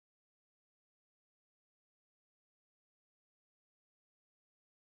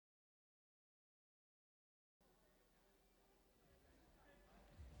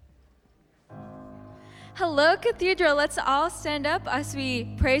Hello, Cathedral. Let's all stand up as we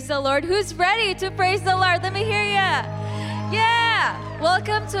praise the Lord. Who's ready to praise the Lord? Let me hear ya. Yeah.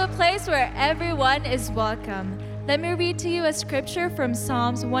 Welcome to a place where everyone is welcome. Let me read to you a scripture from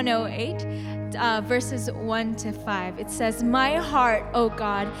Psalms 108, verses 1 to 5. It says, "My heart, O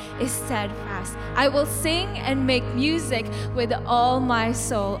God, is steadfast. I will sing and make music with all my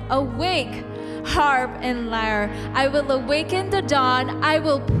soul. Awake, harp and lyre. I will awaken the dawn. I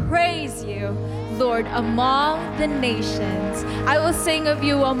will praise you, Lord, among the nations. I will sing of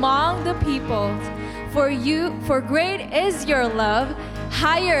you among the peoples. For great is your love,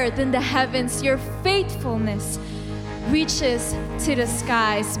 higher than the heavens. Your faithfulness reaches to the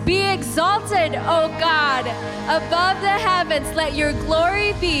skies. Be exalted, O God, above the heavens. Let your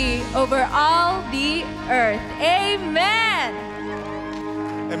glory be over all the earth." Amen.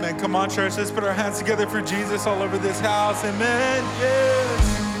 Amen. Come on, church. Let's put our hands together for Jesus all over this house. Amen.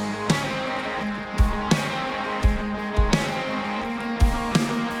 Yes.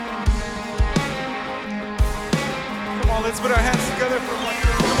 Come on, let's put our hands together for one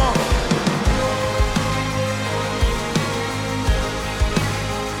year. Come on.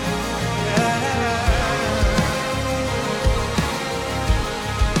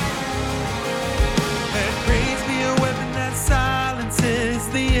 Let praise be a weapon that silences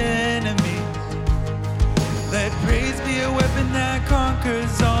the enemy. Let praise be a weapon that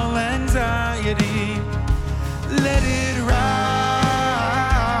conquers all anxiety. Let it rise.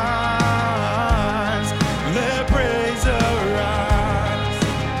 Let praise arise.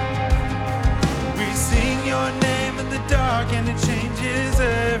 We sing your name in the dark and it changes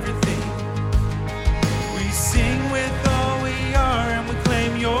everything. We sing with all we are and we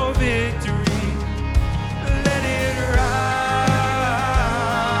claim your victory. Let it rise.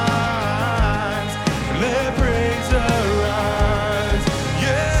 Let praise arise.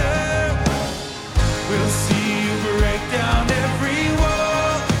 Yeah. We'll see you break down every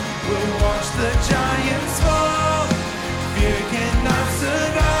wall. We'll watch the giants fall. Fear cannot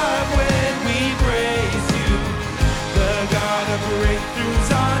survive when we praise you. The God of breakthroughs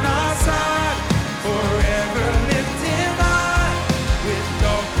on our side. Forever lift him high. With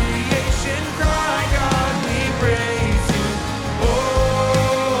all creation cry, God, we praise you. Oh,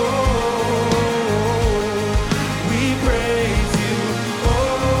 we praise you.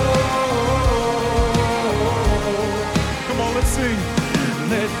 Come on, let's sing.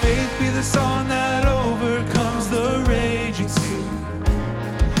 Let faith be the song that overcomes the raging sea.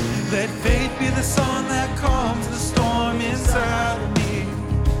 Let faith be the song that calms the storm inside of me.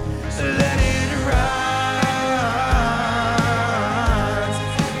 Let it rise.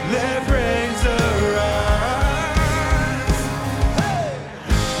 Let praise arise.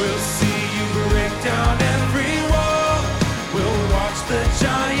 We'll see you break down every wall. We'll watch the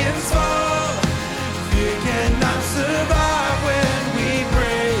giants fall. Fear cannot survive when we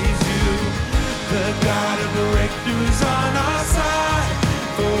praise you. The God of breakthroughs on our side.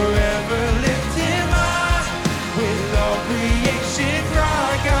 Forever lift him high. With all creation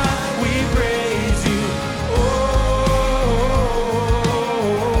cry, God, we praise you. Oh,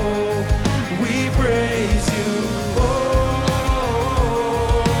 we praise you. Oh,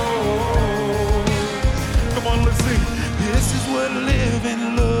 come on, let's sing. This is what living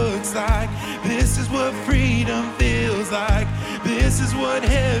looks like. This is what freedom feels like. This is what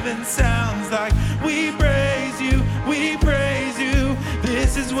heaven sounds like. We praise you, we praise you.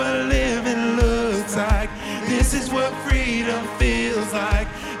 This is what living looks like. This is what freedom feels like.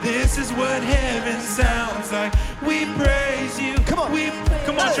 This is what heaven sounds like. We praise you. Come on,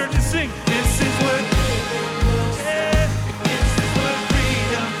 come on, church, and sing. This is what, yeah, this is what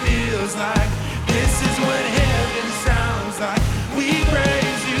freedom feels like. This is what heaven sounds like. We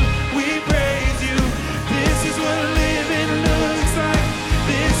praise you, we praise you. This is what living looks like.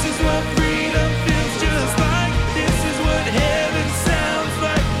 This is what freedom feels just like. This is what heaven sounds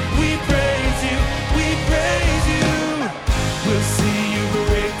like. We praise you, we praise you. We'll see you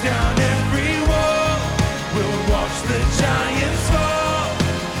break down every wall. We'll watch the giants fall.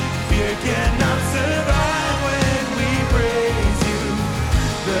 Fear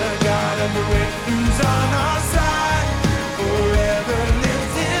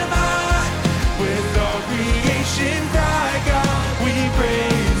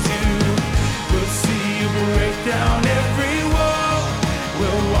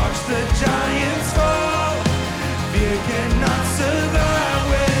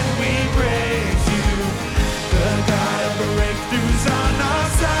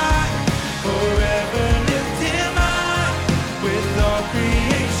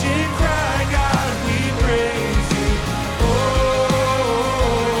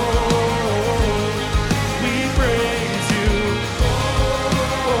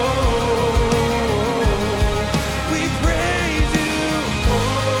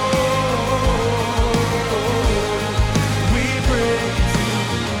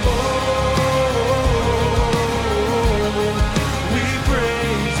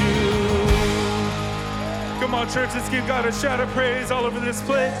Come on, church, let's give God a shout of praise all over this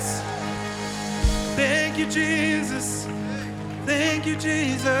place. Thank you, Jesus. Thank you,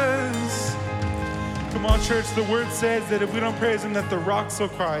 Jesus. Come on, church, the word says that if we don't praise him, that the rocks will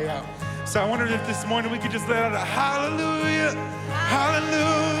cry out. So I wondered if this morning we could just let out a hallelujah,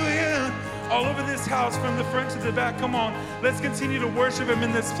 hallelujah, all over this house from the front to the back. Come on, let's continue to worship him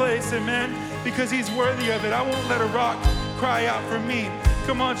in this place, amen, because he's worthy of it. I won't let a rock cry out for me.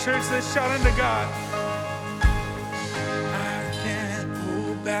 Come on, church, let's shout unto God. I can't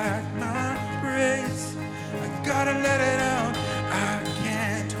hold back my praise. I gotta let it out. I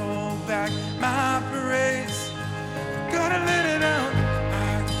can't hold back my praise. Gotta let it out.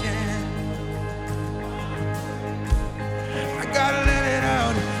 I gotta let it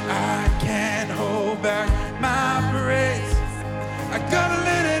out. I can't hold back my praise. I gotta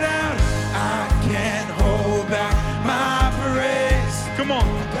let it out. I can't hold back my praise. Come on. I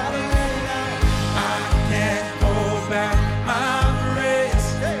gotta let it out. I can't hold back my praise.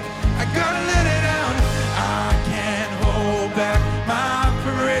 I gotta let it out. I can't hold back my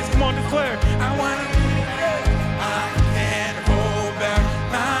praise. Come on, declare. I wanna. I can't hold back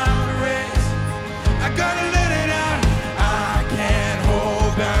my praise. I gotta let it out. I can't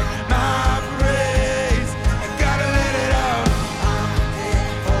hold back my praise. I gotta let it out. I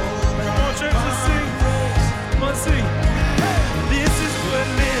can't hold back. Come on, church, let's sing. Come on, sing. This is what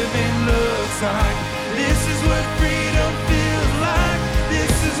living looks like. This is what freedom feels like.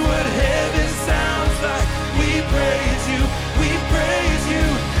 This is what heaven sounds like. We praise you. We praise you.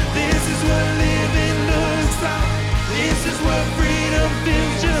 This is what living looks like. This is what freedom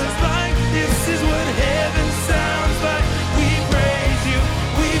feels just like. This is what heaven sounds like. We praise you.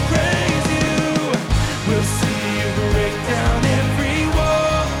 We praise you. We'll see you break down every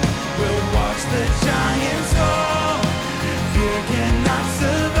wall. We'll watch the giants fall. Fear cannot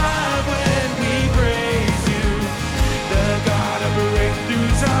survive when we praise you. The God of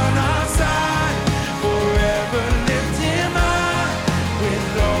breakthroughs on our side. Forever lift him high.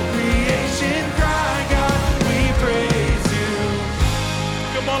 With all creation cry, God, we praise you.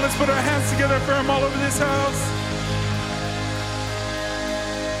 Come on, let's put our hands together for him all over this house.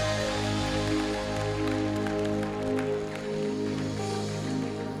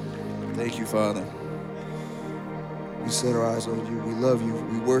 Thank you, Father. We set our eyes on you. We love you.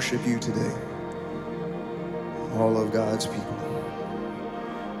 We worship you today. All of God's people.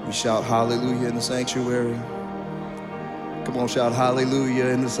 We shout hallelujah in the sanctuary. Come on, shout hallelujah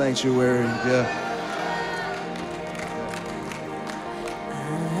in the sanctuary. Yeah. I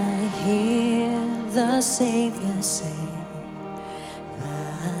hear the Savior say,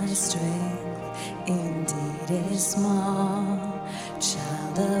 thy strength indeed is small.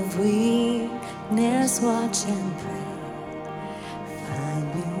 Child of weakness, watch and pray. Find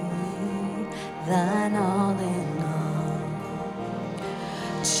me thine all in all.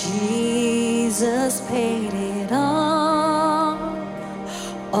 Jesus paid it all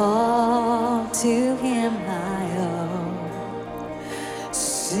to him I owe.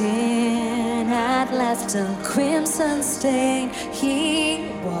 Sin had left a crimson stain, he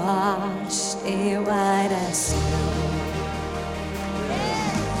washed it white as snow.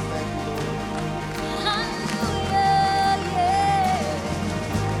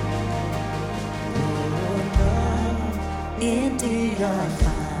 Indeed I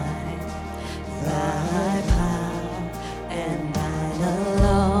find thy power and thine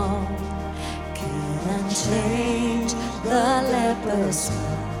alone can change the leper's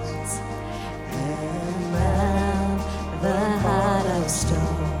spots and melt the heart of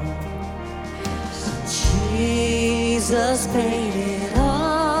stone. Jesus paid it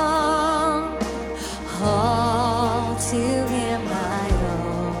all to him I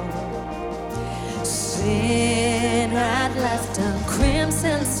owe. Sin had left a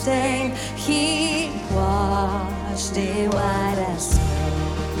crimson stain, he washed it white as snow.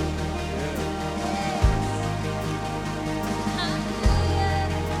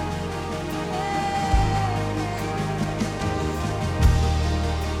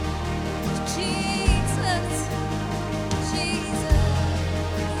 Jesus, Jesus.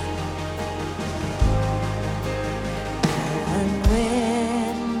 And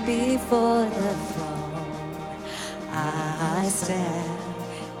when before the throne I stand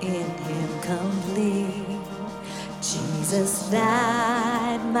in him complete, Jesus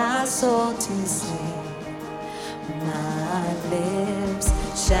died my soul to save. My lips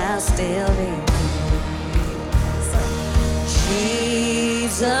shall still be praised.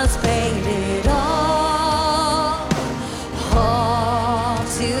 Jesus paid it all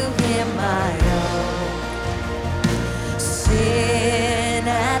to him I owe. Sin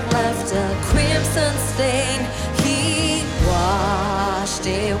had left a crimson stain,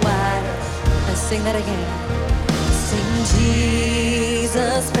 Sing that again. Sing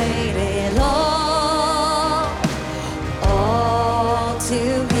Jesus paid it all to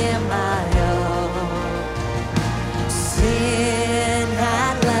him I owe. Sin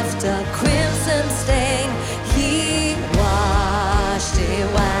had left a crimson stain, he washed it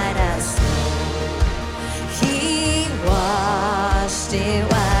white as snow. He washed it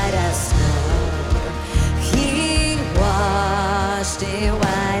white as snow. He washed it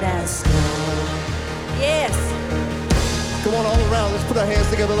white as snow. Yes. Come on, all around. Let's put our hands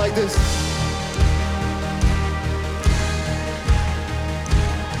together like this.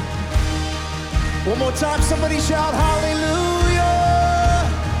 One more time, somebody shout hallelujah.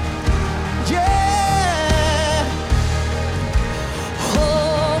 Yeah.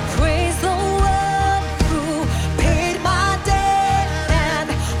 Oh, praise the one who paid my debt and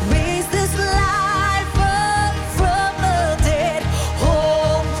raised this life up from the dead.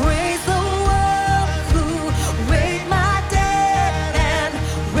 Oh, praise the one who paid my debt and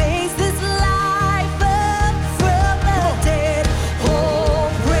raised this life up from the dead.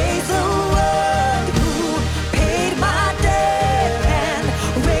 Oh, praise the one who paid my debt and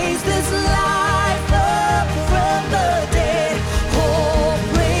raised this life up from the dead. Oh,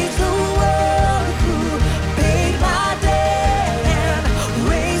 praise the one who paid my debt and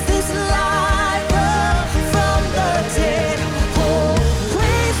raised this life up from the dead. Oh,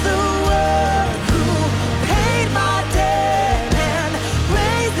 praise the one who paid my debt and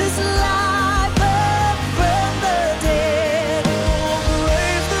raised this life up from the dead.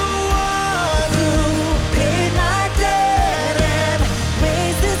 Praise the one Who paid my debt and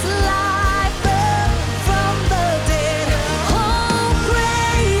raised this life up from the dead. Oh,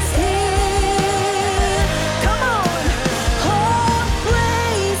 praise him. Come on. Oh,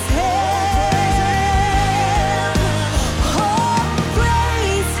 praise him. Oh,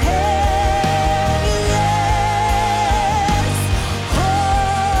 praise him. Yes.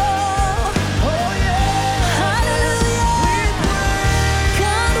 Oh, yeah. Hallelujah.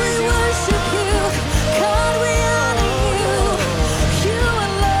 God, we worship you. God, we honor you. You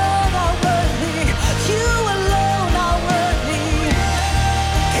alone are worthy. You alone are worthy.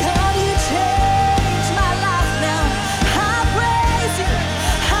 God, you changed my life now. I praise you.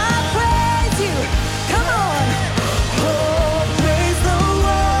 I praise you. Come on. Oh, praise the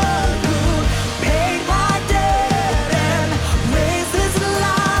one who paid my debt and raised this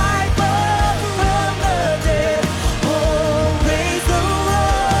life up from the dead. Oh, praise the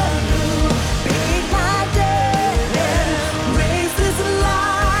one who paid my debt and raised this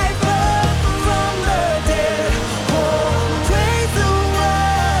life up from the dead. Oh, praise the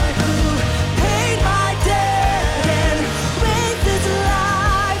one who paid my debt and raised this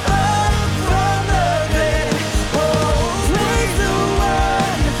life up from the dead. Oh, praise the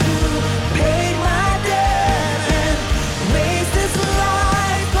one who paid my debt and raised this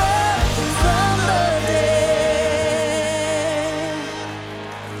life up from the dead.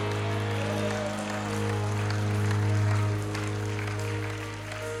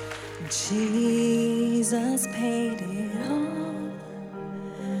 Jesus paid it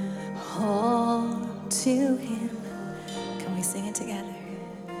all to him. Can we sing it together?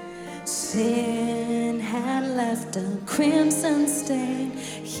 Sin had left a crimson stain.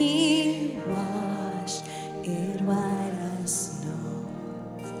 He washed it white as snow.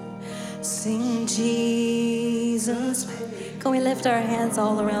 Sing Jesus. Can we lift our hands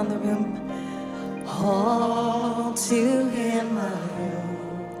all around the room? All to him I owe.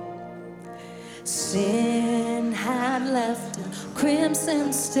 Sin had left a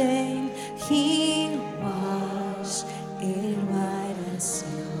crimson stain. He washed it white as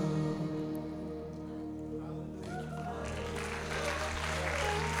snow.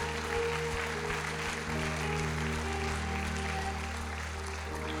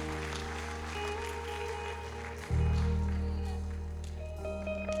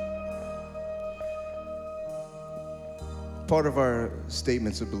 Part of our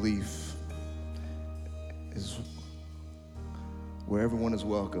statements of belief is where everyone is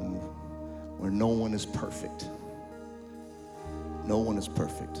welcome, where no one is perfect. No one is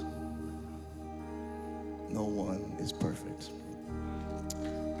perfect. No one is perfect.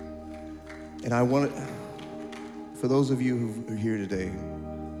 And I want to, for those of you who are here today,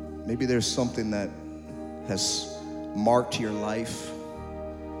 maybe there's something that has marked your life,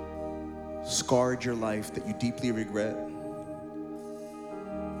 scarred your life that you deeply regret.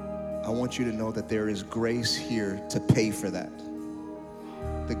 I want you to know that there is grace here to pay for that.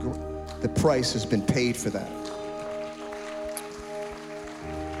 The price has been paid for that.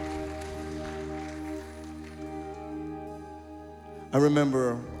 I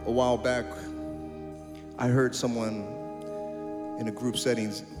remember a while back I heard someone in a group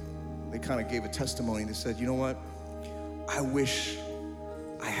settings, they kind of gave a testimony. They said, you know what? I wish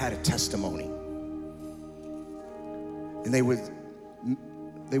I had a testimony. And they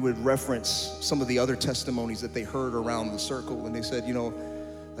would reference some of the other testimonies that they heard around the circle. And they said, you know,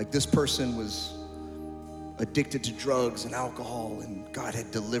 like this person was addicted to drugs and alcohol, and God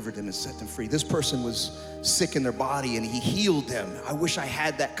had delivered them and set them free. This person was sick in their body and he healed them. I wish I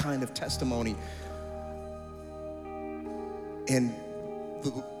had that kind of testimony. And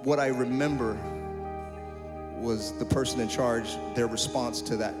what I remember was the person in charge, their response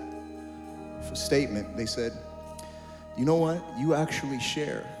to that statement. They said, you know what? You actually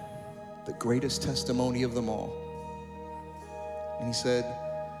share the greatest testimony of them all. And he said,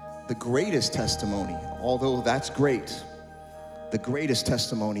 the greatest testimony, although that's great, the greatest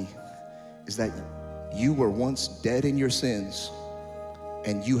testimony is that you were once dead in your sins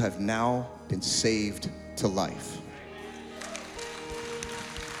and you have now been saved to life.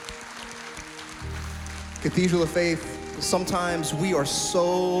 Cathedral of Faith, sometimes we are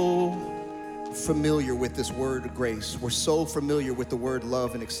so familiar with this word grace. We're so familiar with the word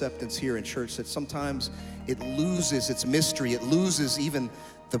love and acceptance here in church that sometimes it loses its mystery. It loses even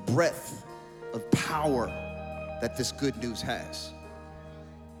the breadth of power that this good news has.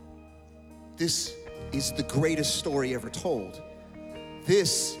 This is the greatest story ever told.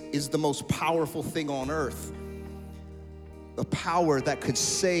 This is the most powerful thing on earth. A power that could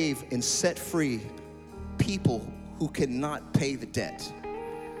save and set free people who cannot pay the debt.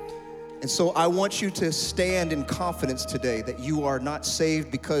 And so I want you to stand in confidence today that you are not saved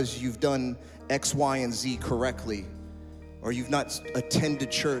because you've done X, Y, and Z correctly, or you've not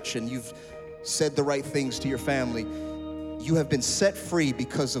attended church and you've said the right things to your family. You have been set free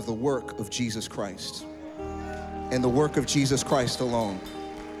because of the work of Jesus Christ and the work of Jesus Christ alone.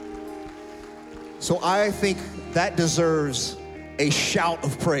 So I think that deserves a shout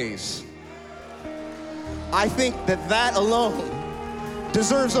of praise. I think that alone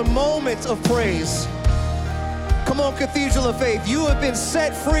deserves a moment of praise. Come on, Cathedral of Faith. You have been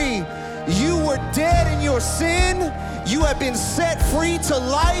set free. You were dead in your sin. You have been set free to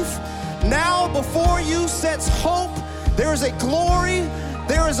life. Now before you sets hope. There is a glory.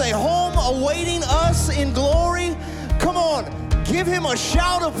 There is a home awaiting us in glory. Come on, give him a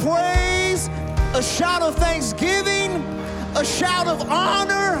shout of praise, a shout of thanksgiving, a shout of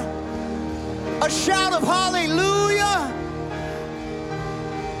honor, a shout of hallelujah.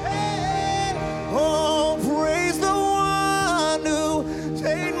 Oh, praise the one who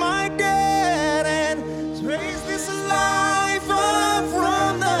paid my debt and raised this life up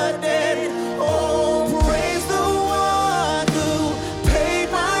from the dead. Oh, praise the one who paid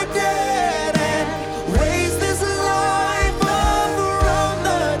my debt and raised this life up from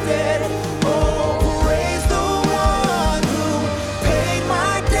the dead. Oh, praise the one who paid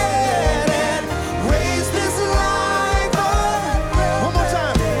my debt and raised this life up. One more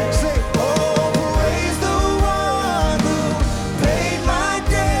time. Say,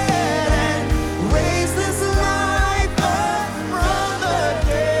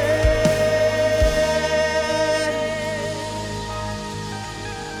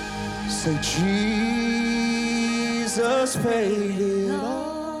 say, Jesus paid it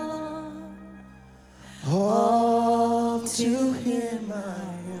all to him I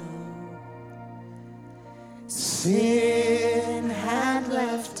owe. Sin had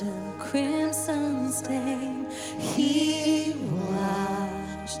left a Crimson stain, he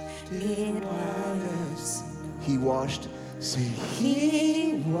washed it white as snow. He washed, say,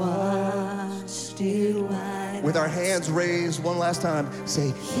 He washed it white. with our hands raised one last time,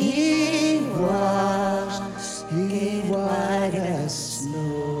 say, He washed it white as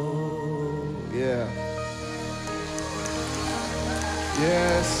snow. Yeah.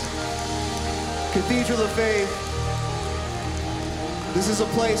 Yes. Cathedral of Faith. This is a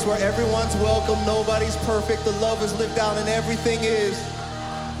place where everyone's welcome, nobody's perfect, the love is lived out, and everything is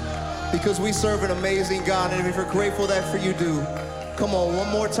because we serve an amazing God, and if you're grateful that for you do, come on, one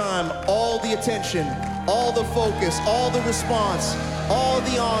more time, all the attention, all the focus, all the response, all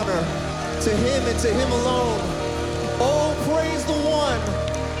the honor to him and to him alone. Oh, praise the one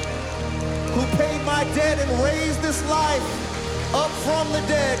who paid my debt and raised this life up from the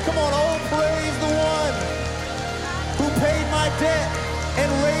dead. Come on, oh, praise the one who paid my debt and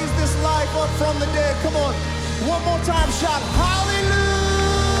raised this life up from the dead. Come on, one more time, shout, hallelujah.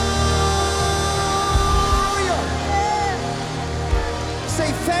 Say,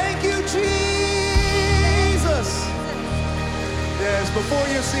 thank you, Jesus. Yes, before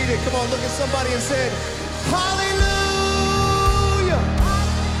you're seated, come on, look at somebody and say, hallelujah.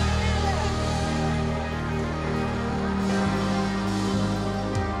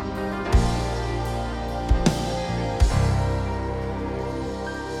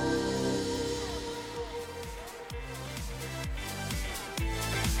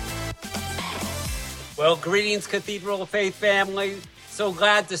 Well, greetings, Cathedral of Faith family. So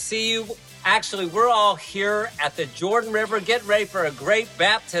glad to see you. Actually, we're all here at the Jordan River, getting ready for a great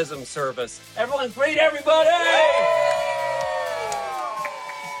baptism service. Everyone, greet everybody!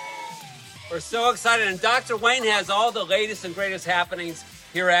 We're so excited, and Dr. Wayne has all the latest and greatest happenings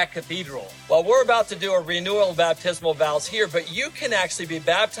here at Cathedral. Well, we're about to do a renewal of baptismal vows here, but you can actually be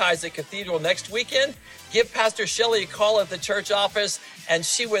baptized at Cathedral next weekend. Give Pastor Shelley a call at the church office, and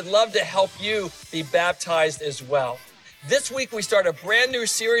she would love to help you be baptized as well. This week, we start a brand new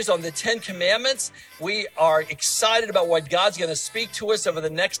series on the 10 Commandments. We are excited about what God's going to speak to us over the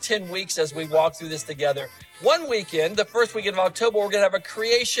next 10 weeks as we walk through this together. One weekend, the first weekend of October, we're going to have a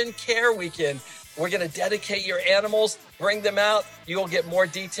creation care weekend. We're going to dedicate your animals, bring them out. You'll get more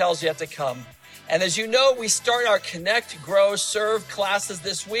details yet to come. And as you know, we start our Connect, Grow, Serve classes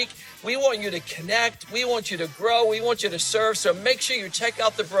this week. We want you to connect. We want you to grow. We want you to serve. So make sure you check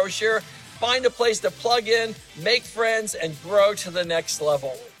out the brochure, find a place to plug in, make friends, and grow to the next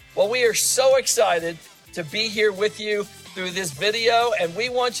level. Well, we are so excited to be here with you through this video, and we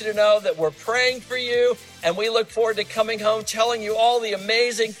want you to know that we're praying for you, and we look forward to coming home telling you all the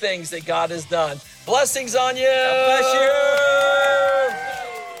amazing things that God has done. Blessings on you. God bless you.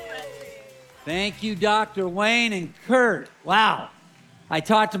 Thank you, Dr. Wayne and Kurt. Wow. I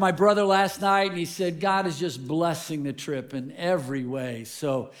talked to my brother last night, and he said God is just blessing the trip in every way.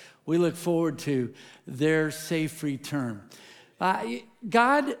 So we look forward to their safe return.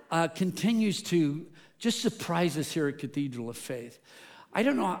 God continues to just surprise us here at Cathedral of Faith. I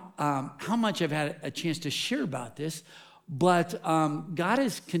don't know how much I've had a chance to share about this, but God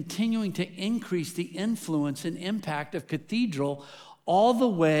is continuing to increase the influence and impact of Cathedral all the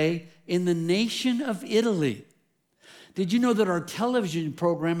way in the nation of Italy. Did you know that our television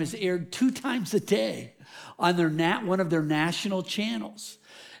program is aired 2 times a day on one of their national channels?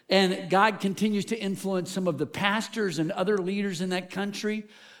 And God continues to influence some of the pastors and other leaders in that country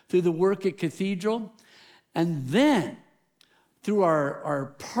through the work at Cathedral. And then through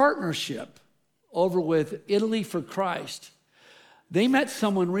our partnership over with Italy for Christ, they met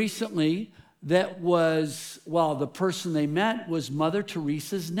someone recently that was, well, the person they met was Mother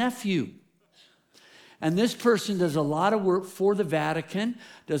Teresa's nephew. And this person does a lot of work for the Vatican,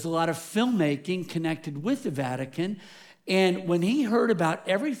 does a lot of filmmaking connected with the Vatican. And when he heard about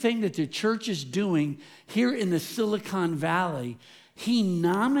everything that the church is doing here in the Silicon Valley, he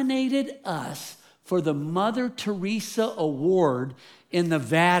nominated us for the Mother Teresa Award in the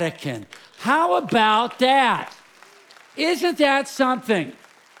Vatican. How about that? Isn't that something?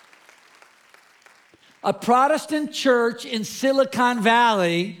 A Protestant church in Silicon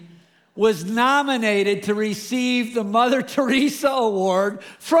Valley was nominated to receive the Mother Teresa Award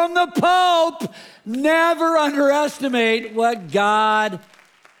from the Pope. Never underestimate what God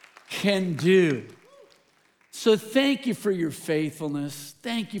can do. So thank you for your faithfulness.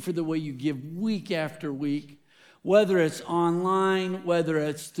 Thank you for the way you give week after week, whether it's online, whether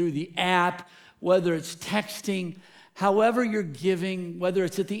it's through the app, whether it's texting, however you're giving, whether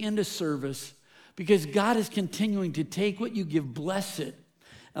it's at the end of service, because God is continuing to take what you give, bless it,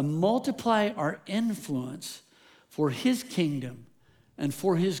 and multiply our influence for His kingdom and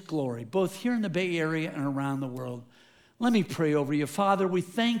for His glory, both here in the Bay Area and around the world. Let me pray over you. Father, we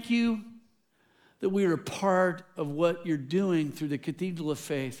thank you that we are a part of what you're doing through the Cathedral of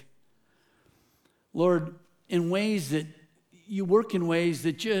Faith. Lord, in ways that you work in ways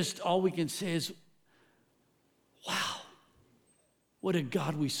that just all we can say is, wow, what a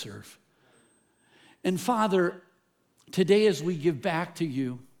God we serve. And Father, today as we give back to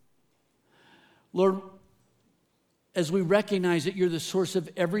you, Lord, as we recognize that you're the source of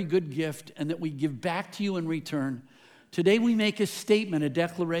every good gift and that we give back to you in return, today we make a statement, a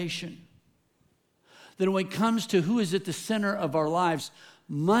declaration, that when it comes to who is at the center of our lives,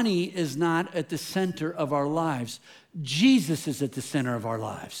 money is not at the center of our lives. Jesus is at the center of our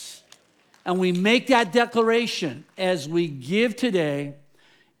lives. And we make that declaration as we give today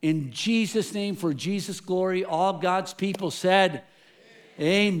in Jesus' name, for Jesus' glory. All God's people said,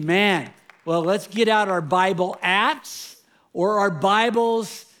 amen. Well, let's get out our Bible apps or our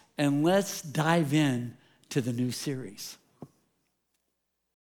Bibles and let's dive in to the new series.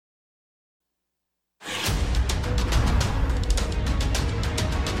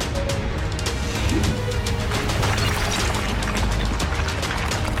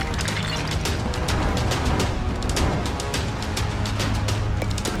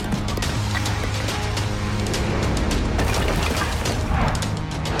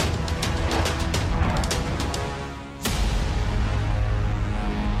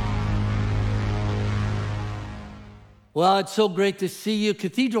 Well, it's so great to see you.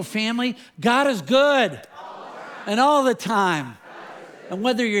 Cathedral family, God is good. And all the time. And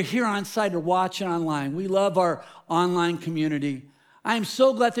whether you're here on site or watching online, we love our online community. I am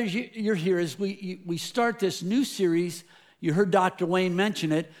so glad that you're here as we start this new series. You heard Dr. Wayne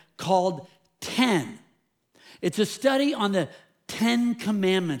mention it, called 10. It's a study on the 10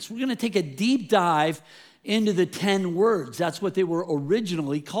 commandments. We're going to take a deep dive into the 10 words. That's what they were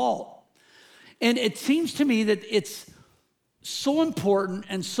originally called. And it seems to me that it's so important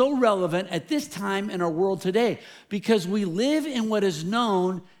and so relevant at this time in our world today because we live in what is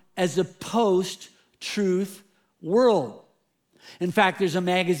known as a post-truth world. In fact, there's a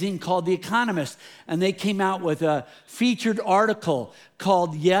magazine called The Economist, and they came out with a featured article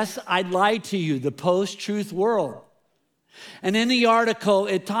called Yes, I Lied to You, the Post-Truth World. And in the article,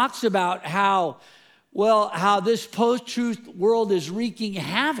 it talks about how this post-truth world is wreaking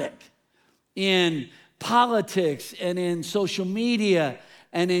havoc in politics and in social media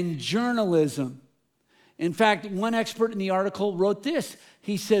and in journalism. In fact, one expert in the article wrote this.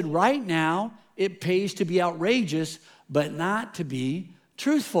 He said, right now, it pays to be outrageous, but not to be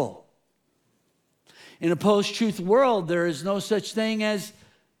truthful. In a post-truth world, there is no such thing as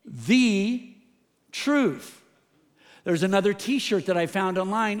the truth. There's another t-shirt that I found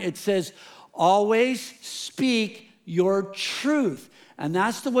online. It says, always speak your truth. And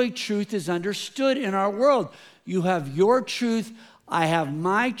that's the way truth is understood in our world. You have your truth, I have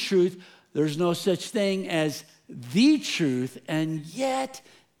my truth. There's no such thing as the truth. And yet,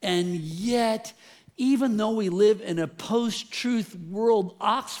 even though we live in a post-truth world,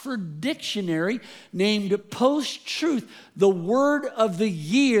 Oxford Dictionary named post-truth the word of the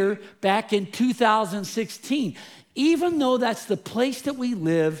year back in 2016. Even though that's the place that we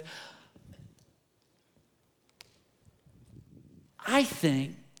live, I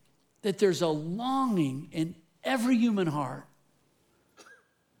think that there's a longing in every human heart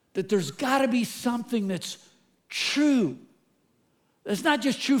that there's got to be something that's true. That's not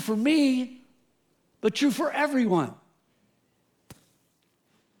just true for me, but true for everyone.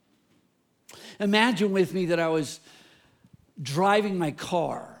 Imagine with me that I was driving my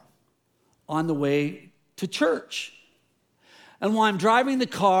car on the way to church. And while I'm driving the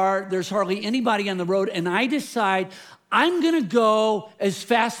car, there's hardly anybody on the road, and I decide I'm going to go as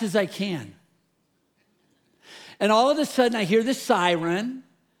fast as I can. And all of a sudden, I hear the siren,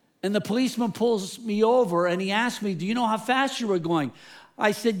 and the policeman pulls me over, and he asked me, do you know how fast you were going?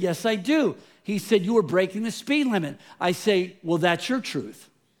 I said, yes, I do. He said, you were breaking the speed limit. I say, well, that's your truth.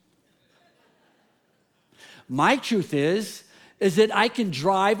 My truth is that I can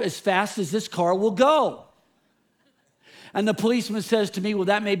drive as fast as this car will go. And the policeman says to me, well,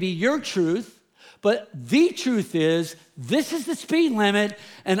 that may be your truth, but the truth is, this is the speed limit,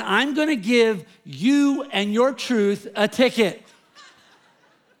 and I'm going to give you and your truth a ticket.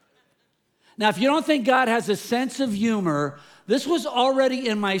 Now, if you don't think God has a sense of humor, this was already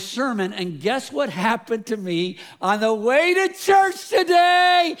in my sermon, and guess what happened to me on the way to church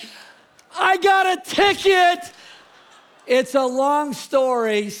today? I got a ticket. It's a long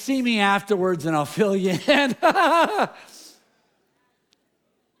story. See me afterwards, and I'll fill you in.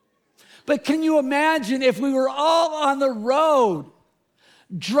 But can you imagine if we were all on the road,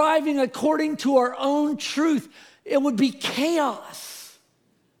 driving according to our own truth? It would be chaos.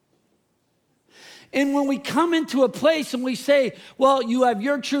 And when we come into a place and we say, well, you have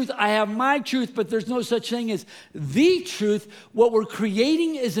your truth, I have my truth, but there's no such thing as the truth, what we're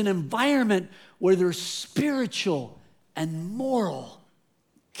creating is an environment where there's spiritual and moral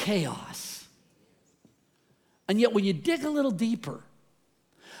chaos. And yet when you dig a little deeper,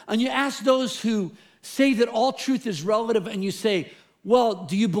 and you ask those who say that all truth is relative, and you say, well,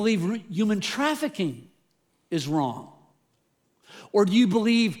 do you believe human trafficking is wrong? Or do you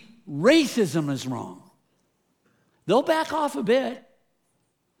believe racism is wrong? They'll back off a bit.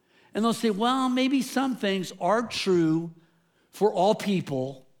 And they'll say, well, maybe some things are true for all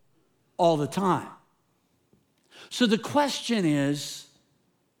people all the time. So the question is,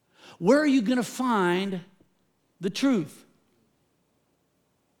 where are you going to find the truth?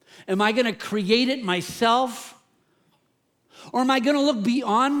 Am I going to create it myself? Or am I going to look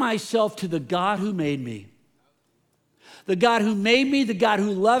beyond myself to the God who made me? The God who made me, the God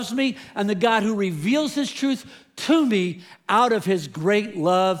who loves me, and the God who reveals his truth to me out of his great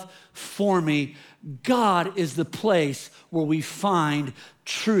love for me. God is the place where we find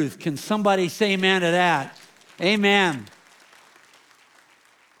truth. Can somebody say amen to that? Amen.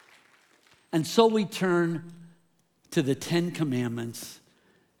 And so we turn to the 10 Commandments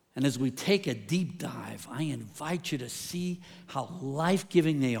And as we take a deep dive, I invite you to see how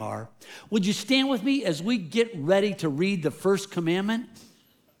life-giving they are. Would you stand with me as we get ready to read the first commandment?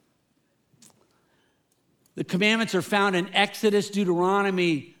 The commandments are found in Exodus,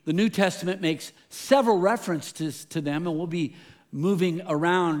 Deuteronomy. The New Testament makes several references to them, and we'll be moving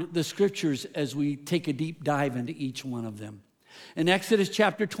around the scriptures as we take a deep dive into each one of them. In Exodus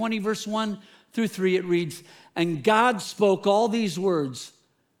chapter 20, verse 1 through 3, it reads, "And God spoke all these words,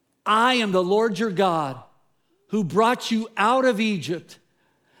 I am the Lord your God, who brought you out of Egypt,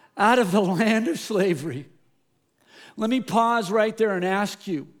 out of the land of slavery." Let me pause right there and ask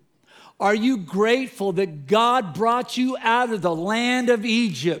you, are you grateful that God brought you out of the land of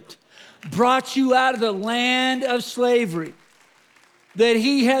Egypt, brought you out of the land of slavery? That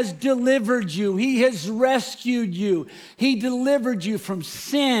he has delivered you. He has rescued you. He delivered you from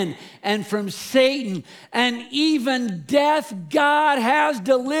sin and from Satan and even death. God has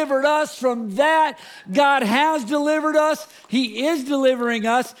delivered us from that. God has delivered us. He is delivering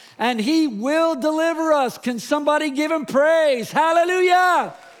us, and he will deliver us. Can somebody give him praise?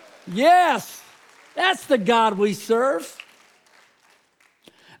 Hallelujah. Yes, that's the God we serve.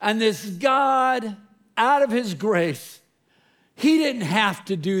 And this God, out of his grace, he didn't have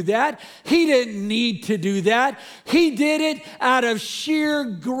to do that. He didn't need to do that. He did it out of sheer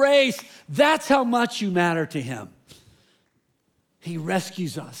grace. That's how much you matter to him. He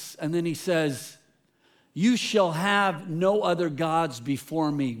rescues us. And then he says, "You shall have no other gods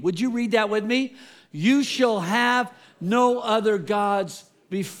before me." Would you read that with me? "You shall have no other gods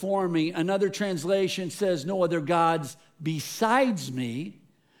before me." Another translation says, "No other gods besides me."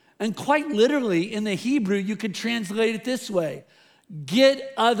 And quite literally in the Hebrew, you could translate it this way: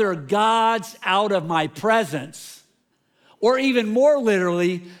 "Get other gods out of my presence." Or even more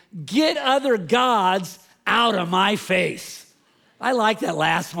literally, "Get other gods out of my face." I like that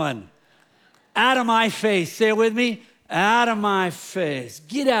last one. Out of my face. Say it with me. Out of my face.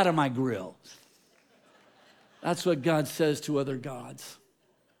 Get out of my grill. That's what God says to other gods.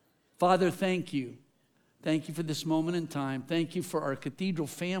 Father, thank you. Thank you for this moment in time. Thank you for our cathedral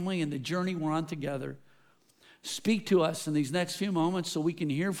family and the journey we're on together. Speak to us in these next few moments so we can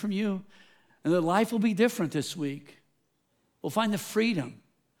hear from you, and that life will be different this week. We'll find the freedom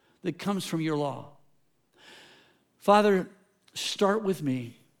that comes from your law. Father, start with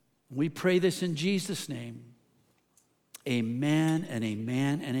me. We pray this in Jesus' name. Amen and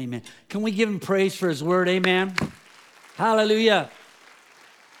amen and amen. Can we give him praise for his word? Amen. Hallelujah.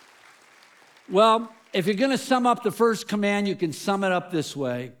 Well, if you're going to sum up the first command, you can sum it up this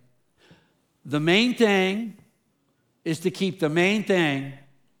way. The main thing is to keep the main thing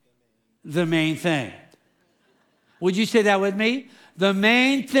the main thing. Would you say that with me? The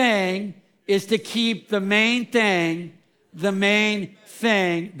main thing is to keep the main thing the main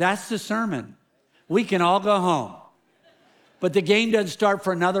thing. That's the sermon. We can all go home. But the game doesn't start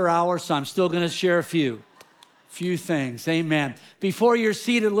for another hour, so I'm still going to share a few things. Amen. Before you're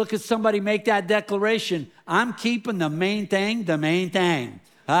seated, look at somebody, make that declaration. I'm keeping the main thing the main thing.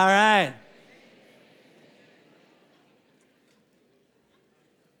 All right.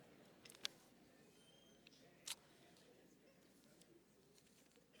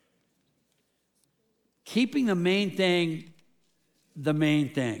 Keeping the main thing the main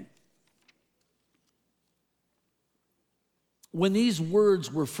thing. When these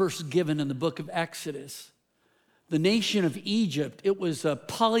words were first given in the book of Exodus, the nation of Egypt, it was a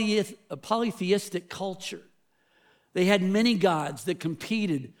polytheistic culture. They had many gods that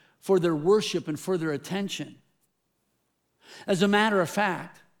competed for their worship and for their attention. As a matter of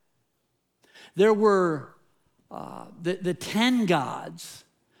fact, there were the 10 gods,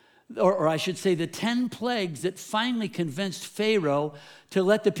 or I should say the 10 plagues that finally convinced Pharaoh to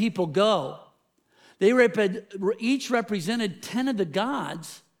let the people go. They each represented 10 of the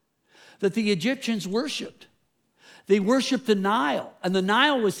gods that the Egyptians worshiped. They worshiped the Nile, and the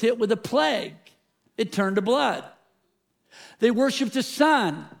Nile was hit with a plague. It turned to blood. They worshiped the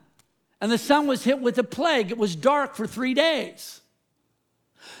sun, and the sun was hit with a plague. It was dark for 3 days.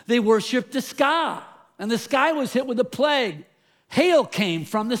 They worshiped the sky, and the sky was hit with a plague. Hail came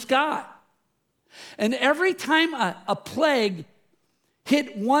from the sky. And every time a plague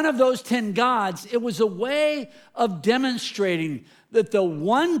hit one of those 10 gods, it was a way of demonstrating that the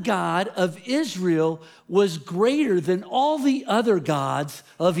one God of Israel was greater than all the other gods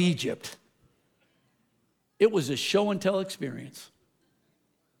of Egypt. It was a show and tell experience.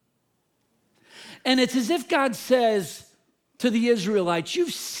 And it's as if God says to the Israelites,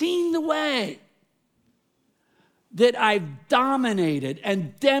 you've seen the way. that I've dominated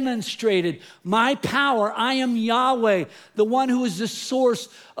and demonstrated my power. I am Yahweh, the one who is the source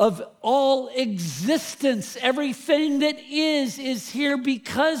of all existence. Everything that is here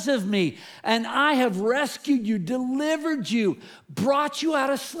because of me. And I have rescued you, delivered you, brought you out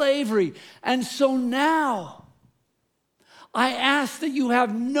of slavery. And so now I ask that you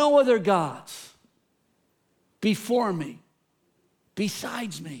have no other gods before me,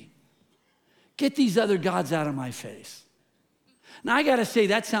 besides me. Get these other gods out of my face. Now, I got to say,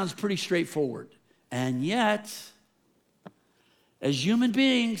 that sounds pretty straightforward. And yet, as human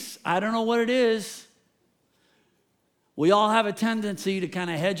beings, I don't know what it is. We all have a tendency to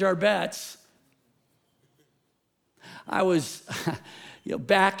kind of hedge our bets. I was,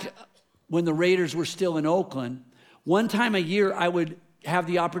 back when the Raiders were still in Oakland, one time a year I would have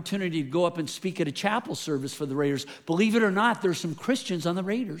the opportunity to go up and speak at a chapel service for the Raiders. Believe it or not, there's some Christians on the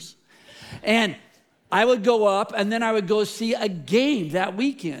Raiders. And I would go up, and then I would go see a game that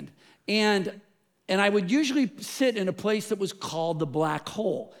weekend. And I would usually sit in a place that was called the Black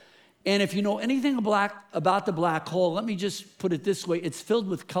Hole. And if you know anything about the Black Hole, let me just put it this way. It's filled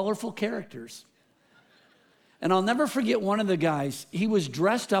with colorful characters. And I'll never forget one of the guys. He was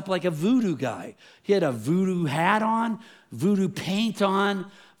dressed up like a voodoo guy. He had a voodoo hat on, voodoo paint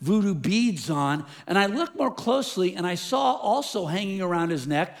on, voodoo beads on, and I looked more closely and I saw also hanging around his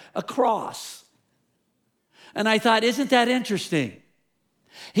neck a cross. And I thought, isn't that interesting?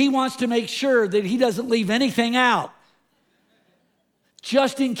 He wants to make sure that he doesn't leave anything out,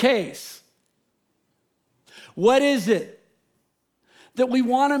 just in case. What is it? That we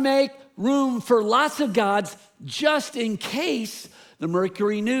want to make room for lots of gods just in case. The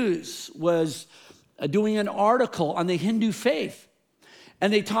Mercury News was doing an article on the Hindu faith.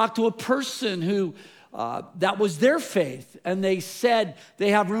 And they talked to a person who, that was their faith. And they said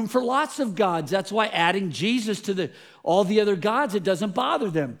they have room for lots of gods. That's why adding Jesus to all the other gods, it doesn't bother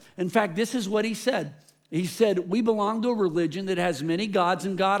them. In fact, this is what he said. He said, we belong to a religion that has many gods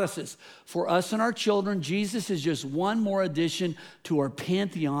and goddesses. For us and our children, Jesus is just one more addition to our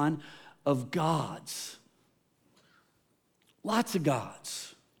pantheon of gods. Lots of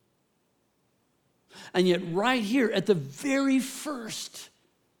gods. And yet right here at the very first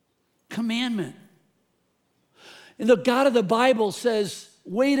commandment, and the God of the Bible says,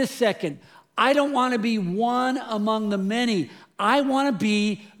 wait a second, I don't want to be one among the many. I want to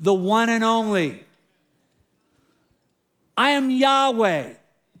be the one and only. I am Yahweh.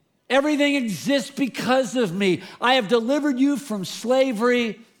 Everything exists because of me. I have delivered you from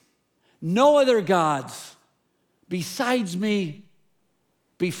slavery. No other gods besides me,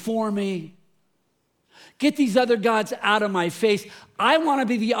 before me. Get these other gods out of my face. I want to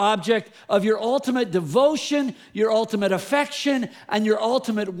be the object of your ultimate devotion, your ultimate affection, and your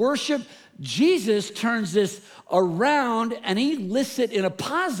ultimate worship. Jesus turns this around and he lists it in a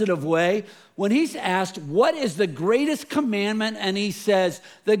positive way when he's asked, what is the greatest commandment? And he says,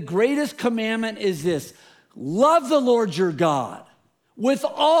 the greatest commandment is this: love the Lord your God with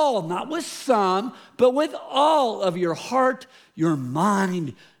all, not with some, but with all of your heart, your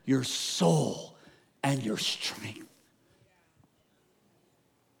mind, your soul, and your strength.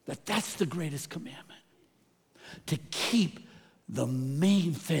 That's the greatest commandment. To keep the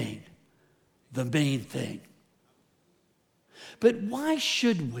main thing, the main thing. But why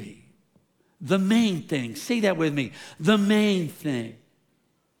should we? The main thing. Say that with me. The main thing.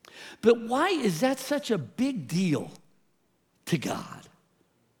 But why is that such a big deal to God?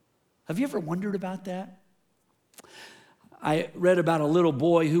 Have you ever wondered about that? I read about a little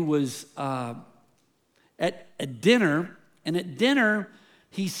boy who was at dinner, and at dinner,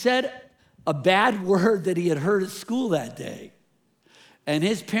 he said a bad word that he had heard at school that day. And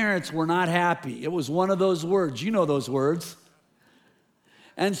his parents were not happy. It was one of those words. You know those words.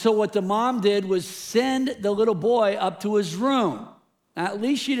 And so what the mom did was send the little boy up to his room. Now, at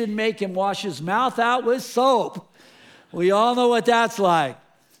least she didn't make him wash his mouth out with soap. We all know what that's like.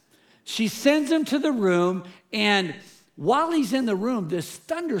 She sends him to the room, and while he's in the room, this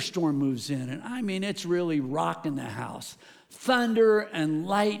thunderstorm moves in. And I mean, it's really rocking the house. Thunder and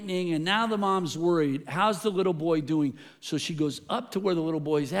lightning, and now the mom's worried. How's the little boy doing? So she goes up to where the little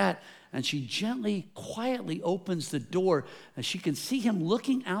boy's at, and she gently, quietly opens the door, and she can see him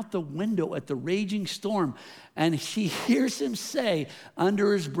looking out the window at the raging storm. And she hears him say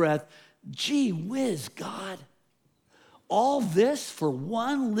under his breath, "Gee whiz, God, all this for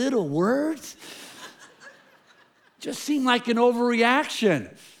one little word?" Just seemed like an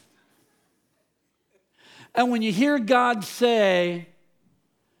overreaction. And when you hear God say,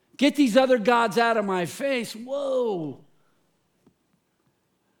 "Get these other gods out of my face," whoa.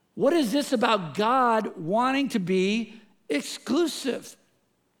 What is this about God wanting to be exclusive?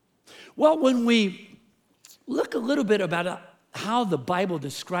 Well, when we look a little bit about how the Bible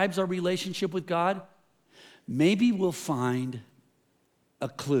describes our relationship with God, maybe we'll find a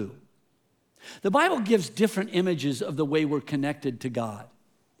clue. The Bible gives different images of the way we're connected to God.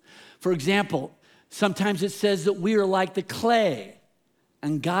 For example, sometimes it says that we are like the clay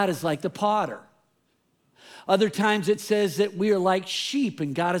and God is like the potter. Other times it says that we are like sheep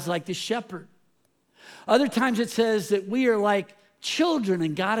and God is like the shepherd. Other times it says that we are like children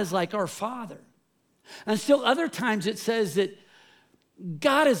and God is like our Father. And still other times it says that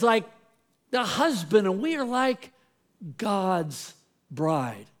God is like the husband and we are like God's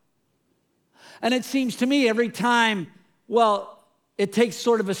bride. And it seems to me every time, well, it takes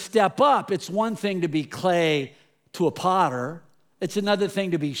sort of a step up. It's one thing to be clay to a potter. It's another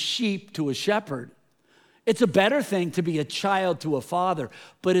thing to be sheep to a shepherd. It's a better thing to be a child to a father.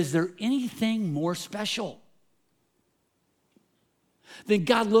 But is there anything more special than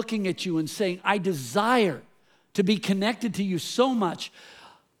God looking at you and saying, I desire to be connected to you so much.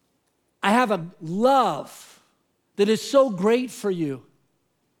 I have a love that is so great for you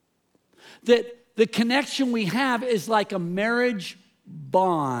that the connection we have is like a marriage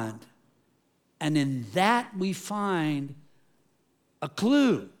bond. And in that we find a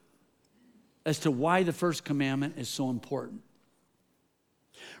clue as to why the first commandment is so important.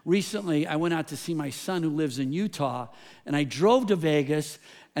 Recently, I went out to see my son who lives in Utah, and I drove to Vegas,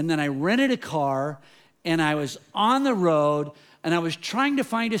 and then I rented a car, and I was on the road, and I was trying to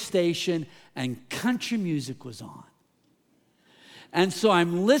find a station, and country music was on. And so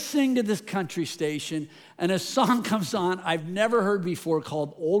I'm listening to this country station, and a song comes on I've never heard before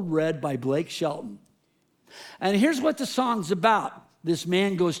called Old Red by Blake Shelton. And here's what the song's about. This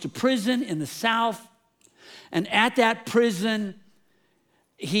man goes to prison in the South, and at that prison,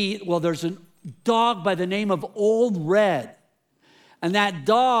 there's a dog by the name of Old Red. And that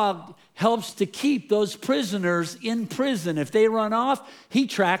dog helps to keep those prisoners in prison. If they run off, he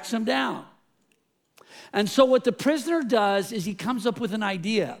tracks them down. And so what the prisoner does is he comes up with an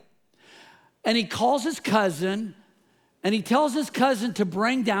idea. And he calls his cousin, and he tells his cousin to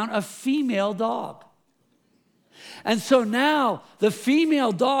bring down a female dog. And so now the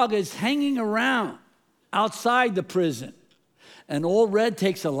female dog is hanging around outside the prison. And Old Red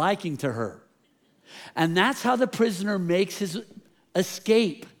takes a liking to her. And that's how the prisoner makes his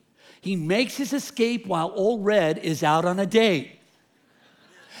escape. He makes his escape while Old Red is out on a date.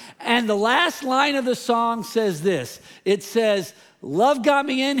 And the last line of the song says this. It says, love got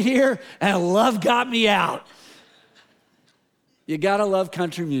me in here and love got me out. You gotta love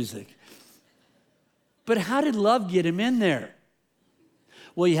country music. But how did love get him in there?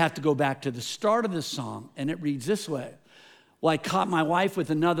 Well, you have to go back to the start of the song, and it reads this way. Well, I caught my wife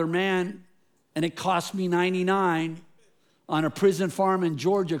with another man, and it cost me $99 on a prison farm in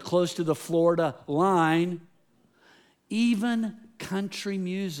Georgia close to the Florida line. Even country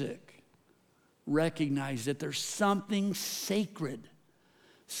music recognized that there's something sacred,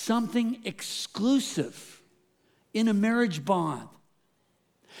 something exclusive in a marriage bond.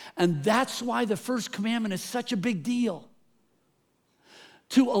 And that's why the first commandment is such a big deal.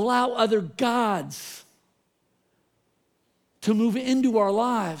 To allow other gods to move into our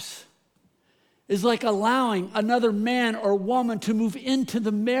lives is like allowing another man or woman to move into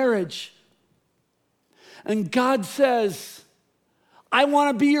the marriage. And God says, I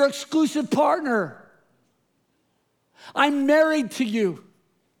want to be your exclusive partner. I'm married to you.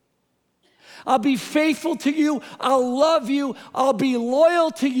 I'll be faithful to you. I'll love you. I'll be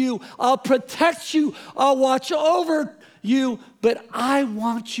loyal to you. I'll protect you. I'll watch over you. But I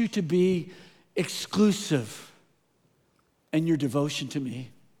want you to be exclusive in your devotion to me.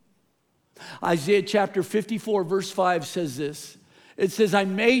 Isaiah chapter 54, verse 5 says this. It says, I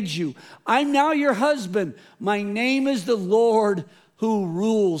made you. I'm now your husband. My name is the Lord who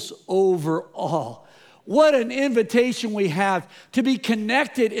rules over all. What an invitation we have to be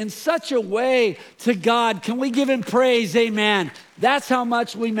connected in such a way to God. Can we give him praise? Amen. That's how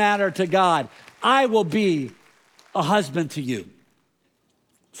much we matter to God. I will be a husband to you.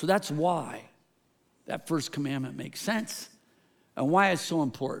 So that's why that first commandment makes sense and why it's so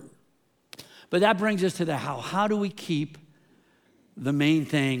important. But that brings us to the how. How do we keep the main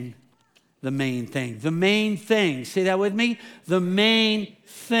thing the main thing? The main thing. Say that with me. The main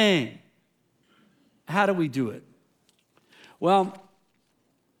thing. How do we do it? Well,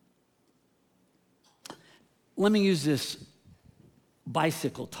 let me use this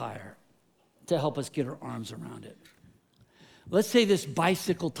bicycle tire to help us get our arms around it. Let's say this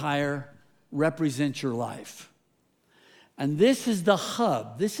bicycle tire represents your life. And this is the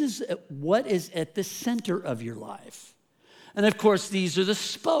hub. This is what is at the center of your life. And of course, these are the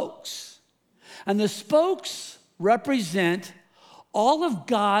spokes. And the spokes represent all of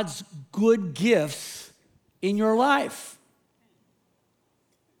God's good gifts in your life.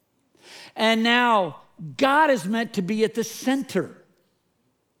 And now, God is meant to be at the center.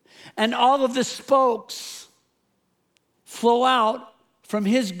 And all of the spokes flow out from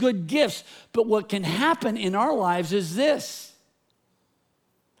his good gifts. But what can happen in our lives is this.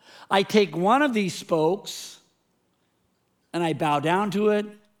 I take one of these spokes and I bow down to it.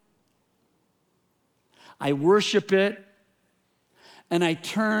 I worship it. And I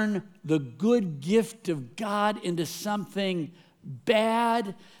turn the good gift of God into something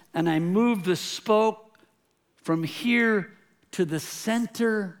bad. And I move the spoke from here to the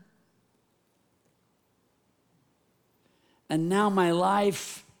center. And now my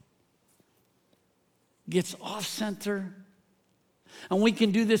life gets off center. And we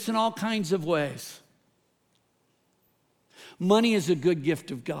can do this in all kinds of ways. Money is a good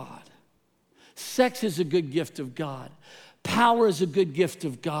gift of God. Sex is a good gift of God. Power is a good gift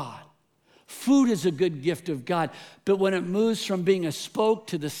of God. Food is a good gift of God. But when it moves from being a spoke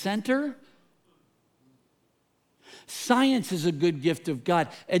to the center, science is a good gift of God.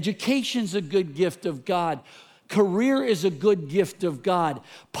 Education's a good gift of God. Career is a good gift of God.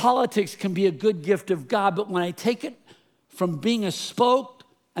 Politics can be a good gift of God. But when I take it from being a spoke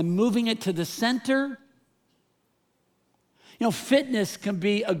and moving it to the center, fitness can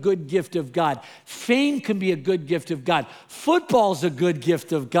be a good gift of God. Fame can be a good gift of God. Football's a good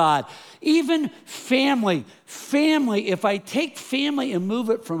gift of God. Even family. If I take family and move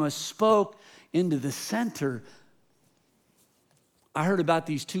it from a spoke into the center, I heard about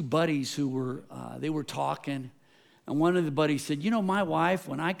these two buddies who were talking, and one of the buddies said, my wife,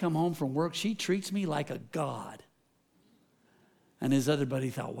 when I come home from work, she treats me like a god. And his other buddy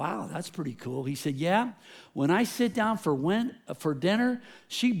thought, wow, that's pretty cool. He said, yeah, when I sit down for dinner,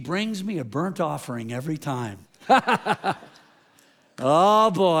 she brings me a burnt offering every time.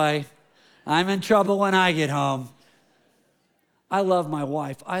 Oh boy, I'm in trouble when I get home. I love my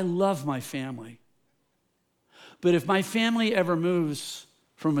wife. I love my family. But if my family ever moves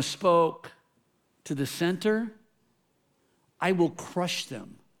from a spoke to the center, I will crush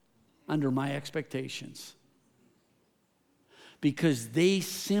them under my expectations. Because they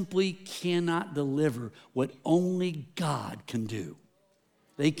simply cannot deliver what only God can do.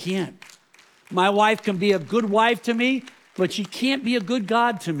 They can't. My wife can be a good wife to me, but she can't be a good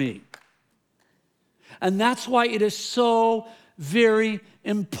God to me. And that's why it is so very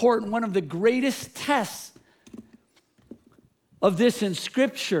important. One of the greatest tests of this in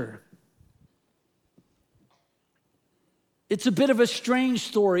Scripture. It's a bit of a strange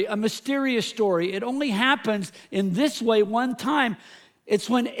story, a mysterious story. It only happens in this way one time. It's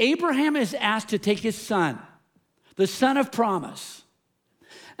when Abraham is asked to take his son, the son of promise,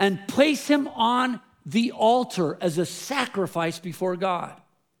 and place him on the altar as a sacrifice before God.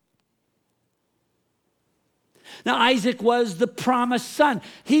 Now, Isaac was the promised son.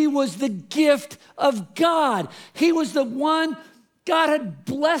 He was the gift of God. He was the one, God had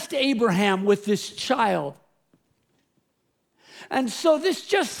blessed Abraham with this child. And so this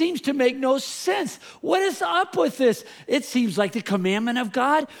just seems to make no sense. What is up with this? It seems like the commandment of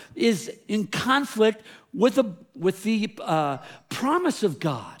God is in conflict with the promise of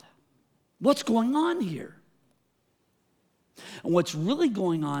God. What's going on here? And what's really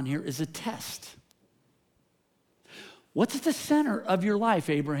going on here is a test. What's at the center of your life,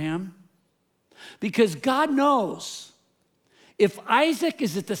 Abraham? Because God knows if Isaac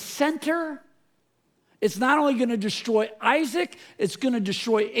is at the center, it's not only going to destroy Isaac, it's going to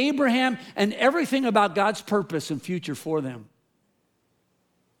destroy Abraham and everything about God's purpose and future for them.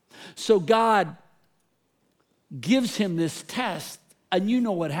 So God gives him this test, and you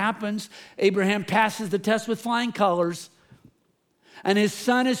know what happens. Abraham passes the test with flying colors, and his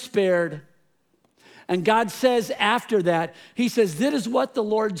son is spared. And God says after that, he says, "This is what the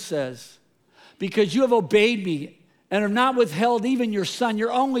Lord says, because you have obeyed me and have not withheld even your son, your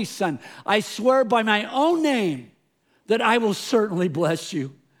only son. I swear by my own name that I will certainly bless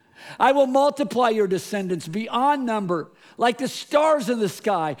you. I will multiply your descendants beyond number, like the stars in the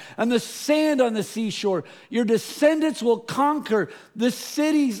sky and the sand on the seashore. Your descendants will conquer the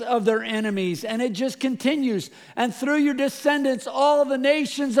cities of their enemies." And it just continues. "And through your descendants, all the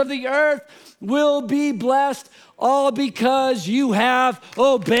nations of the earth will be blessed, all because you have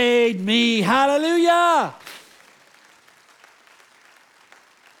obeyed me." Hallelujah.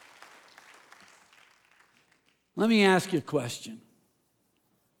 Let me ask you a question.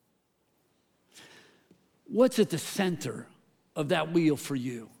 What's at the center of that wheel for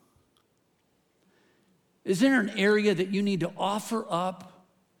you? Is there an area that you need to offer up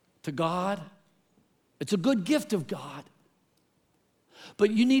to God? It's a good gift of God, but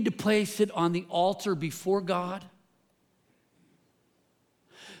you need to place it on the altar before God,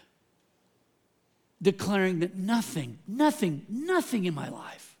 declaring that nothing in my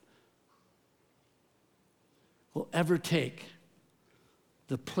life will ever take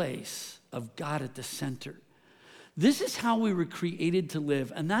the place of God at the center. This is how we were created to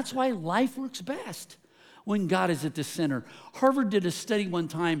live, and that's why life works best when God is at the center. Harvard did a study one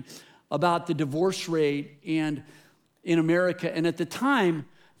time about the divorce rate in America, and at the time,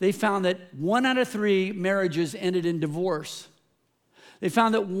 they found that 1 out of 3 marriages ended in divorce. They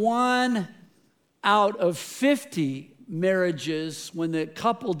found that 1 out of 50 marriages, when the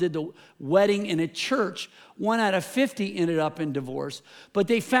couple did the wedding in a church, 1 out of 50 ended up in divorce. But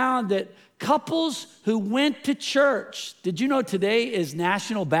they found that couples who went to church, did you know today is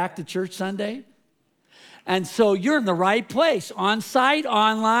National Back to Church Sunday? And so you're in the right place, on site,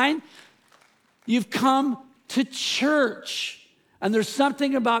 online. You've come to church. And there's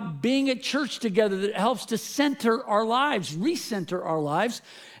something about being at church together that helps to center our lives, recenter our lives.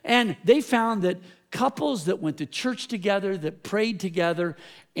 And they found that couples that went to church together, that prayed together,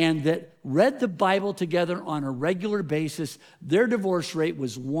 and that read the Bible together on a regular basis, their divorce rate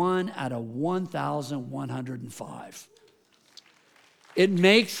was 1 out of 1,105. It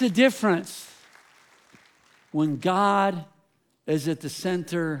makes a difference when God is at the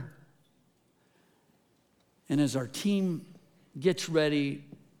center. And as our team gets ready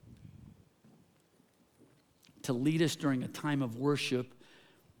to lead us during a time of worship,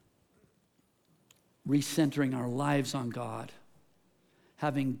 recentering our lives on God,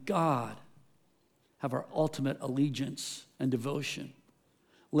 having God have our ultimate allegiance and devotion,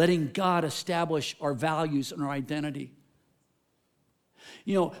 letting God establish our values and our identity.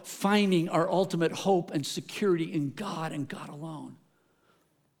 You know, finding our ultimate hope and security in God and God alone.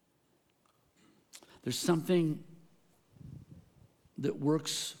 There's something that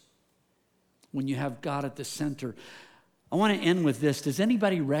works when you have God at the center. I want to end with this. Does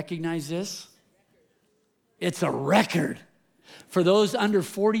anybody recognize this? It's a record. For those under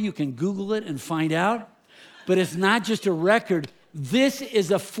 40, you can Google it and find out. But it's not just a record. This is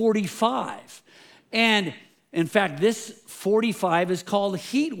a 45. And in fact, this 45 is called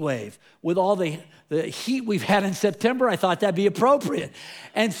Heat Wave. With all the heat we've had in September, I thought that'd be appropriate.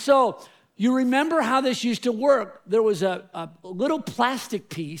 And so you remember how this used to work. There was a little plastic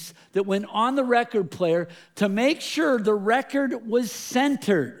piece that went on the record player to make sure the record was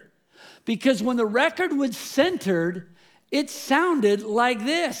centered. Because when the record was centered, it sounded like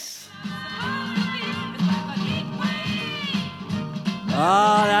this.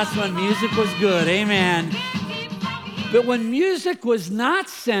 Oh, that's when music was good. Amen. But when music was not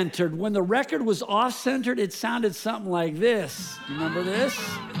centered, when the record was off-centered, it sounded something like this. Remember this?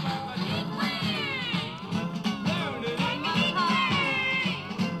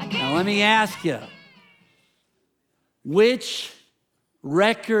 Now let me ask you, which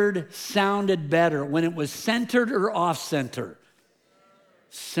record sounded better when it was centered or off-center?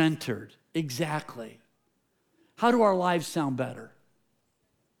 Centered, exactly. How do our lives sound better?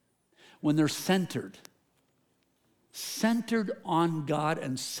 When they're centered. Centered on God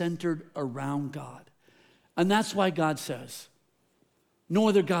and centered around God. And that's why God says, no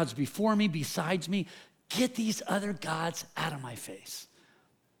other gods before me, besides me. Get these other gods out of my face.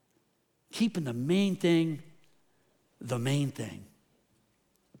 Keeping the main thing the main thing.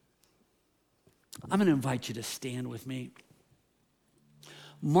 I'm going to invite you to stand with me.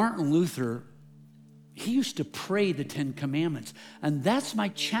 Martin Luther, he used to pray the 10 Commandments. And that's my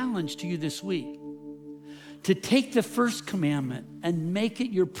challenge to you this week. To take the first commandment and make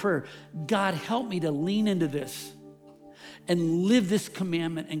it your prayer. God, help me to lean into this and live this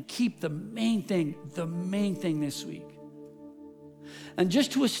commandment and keep the main thing this week. And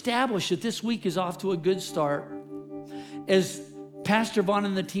just to establish that this week is off to a good start, as Pastor Vaughn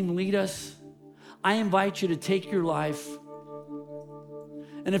and the team lead us, I invite you to take your life,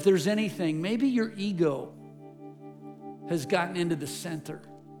 and if there's anything, maybe your ego has gotten into the center.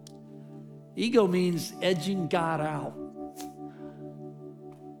 Ego means edging God out.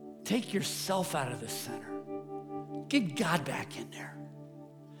 Take yourself out of the center. Get God back in there.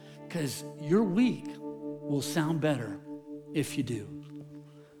 Because your week will sound better if you do.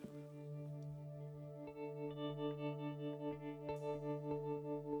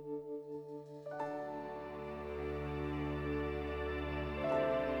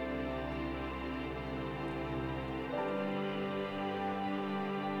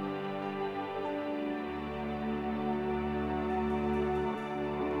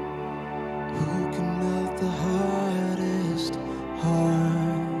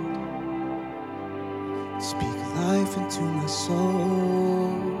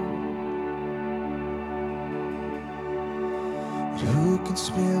 can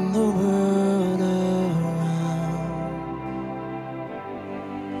spin the world around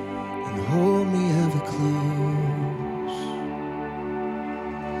and hold me ever close.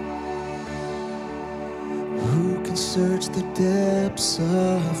 Who can search the depths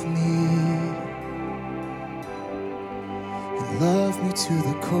of me and love me to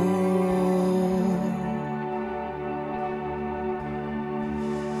the core?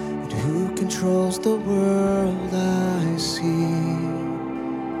 And who controls the world I see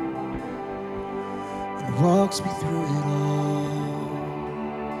and walks me through it all?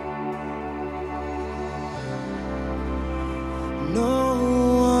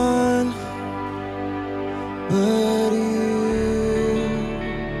 No one but you.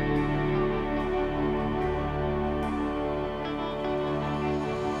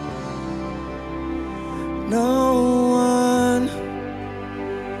 No one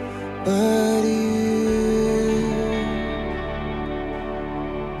but you.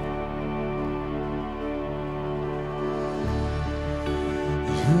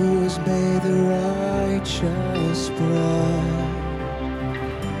 Who has made the righteous broad?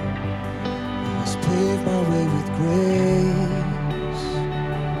 Who has paved my way with grace?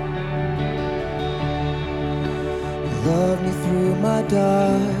 Love me through my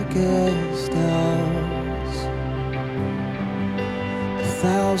darkest hours,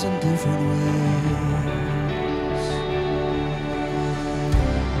 1,000 different ways.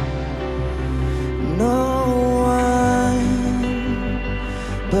 No one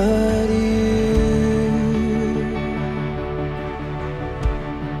but you.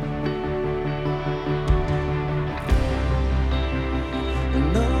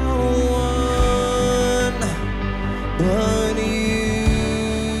 No one but you.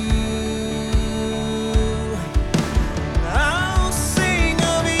 I'll sing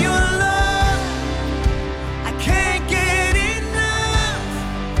of your love. I can't get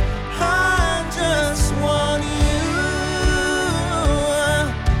enough. I just want you.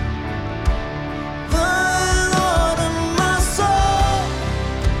 The Lord of my soul,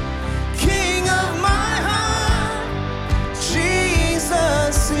 King of my heart,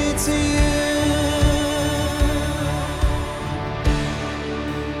 Jesus, it's you.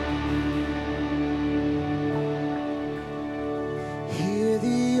 Hear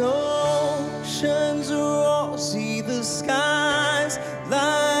the oceans roar, see the skies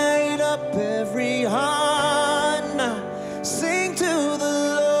light up every heart. Now sing to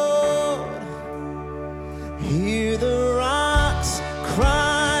the Lord. Hear the rocks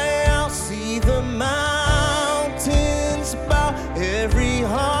cry out, see the mountains bow, every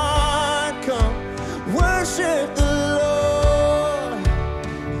heart come worship the Lord.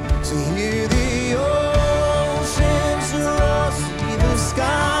 To hear the oceans roar, see the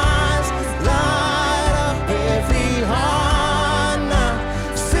skies light up every heart. Now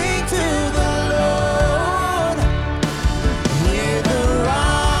sing to the Lord. Hear the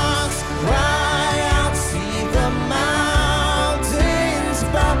rocks cry out, see the mountains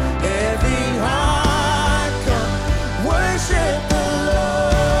bow, every heart come worship the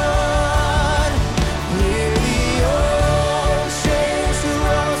Lord. Hear the oceans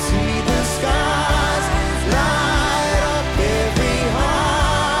roar, see the skies light up every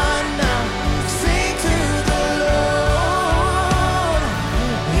heart. Now sing to the Lord.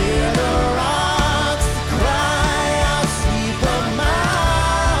 Hear the rocks cry out, see the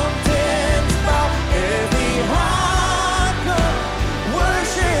mountains bow, every heart come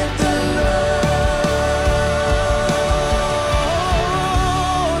worship the Lord.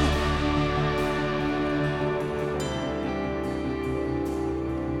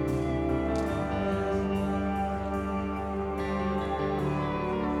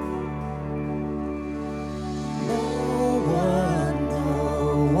 No one,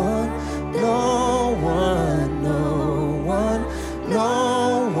 no one, no one, no one,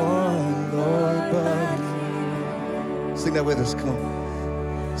 no one, Lord, but you. Sing that with us, come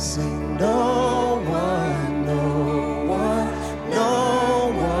on. Sing no one, no one,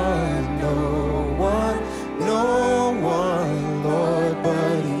 no one, no one, no one, Lord,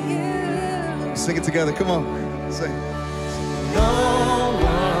 but you. Sing it together, come on. Sing. No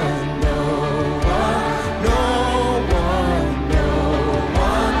one, no one, no one, no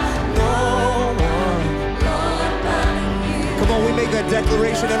one, no one. Come on, we make that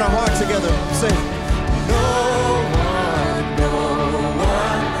declaration in our heart together. Say, no one, no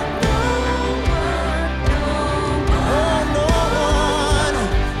one, oh, no one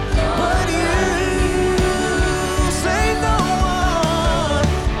but you. Say no one,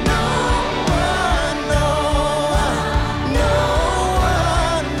 no one, no one, no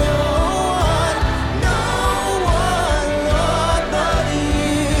one, no one, no one, Lord, but you.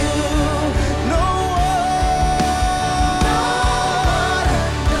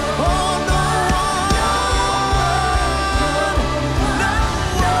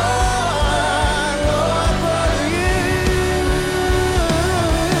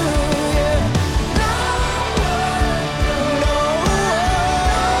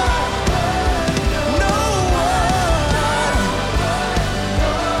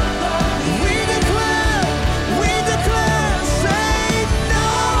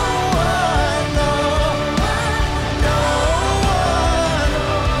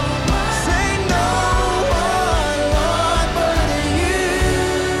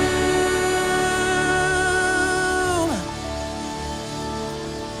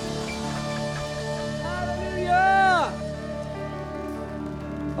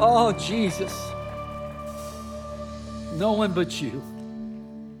 Oh, Jesus. No one but you.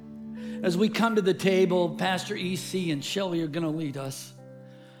 As we come to the table, Pastor EC and Shelley are going to lead us.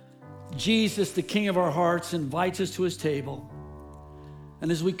 Jesus, the King of our hearts, invites us to his table.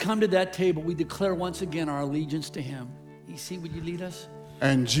 And as we come to that table, we declare once again our allegiance to him. EC, would you lead us?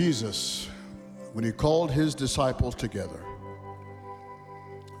 And Jesus, when he called his disciples together,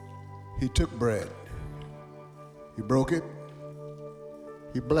 he took bread. He broke it.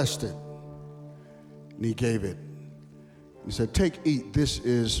 He blessed it. And he gave it. He said, take, eat, this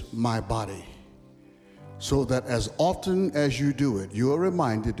is my body. So that as often as you do it, you are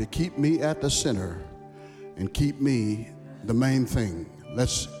reminded to keep me at the center and keep me the main thing.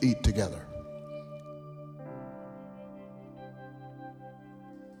 Let's eat together.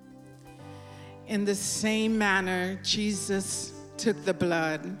 In the same manner, Jesus took the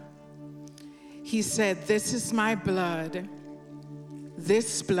blood. He said, this is my blood.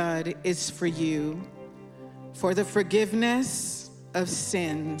 This blood is for you, for the forgiveness of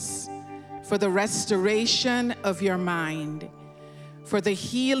sins, for the restoration of your mind, for the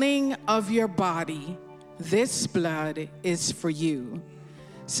healing of your body. This blood is for you.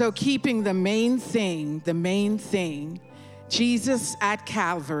 So keeping the main thing, Jesus at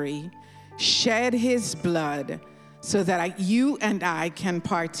Calvary shed his blood so that you and I can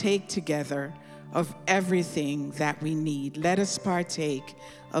partake together of everything that we need. Let us partake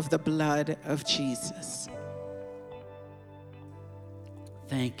of the blood of Jesus.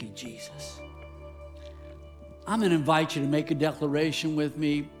 Thank you, Jesus. I'm going to invite you to make a declaration with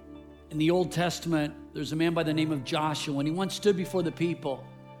me. In the Old Testament, there's a man by the name of Joshua, and he once stood before the people,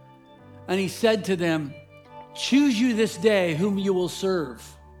 and he said to them, choose you this day whom you will serve.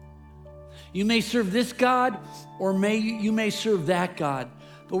 You may serve this God, or you may serve that God.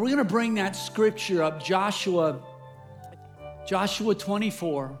 But we're going to bring that scripture up, Joshua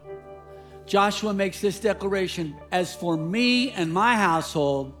 24. Joshua makes this declaration, as for me and my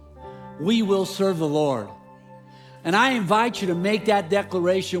household, we will serve the Lord. And I invite you to make that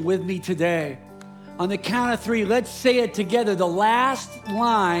declaration with me today. On the count of 3, let's say it together, the last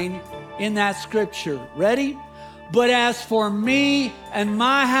line in that scripture. Ready? But as for me and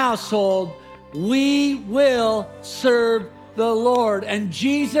my household, we will serve the Lord. And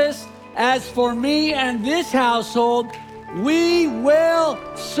Jesus, as for me and this household, we will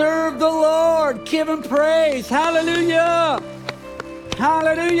serve the Lord. Give him praise. Hallelujah.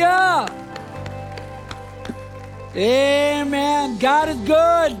 Hallelujah. Amen. God is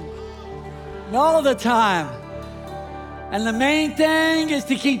good and all the time. And the main thing is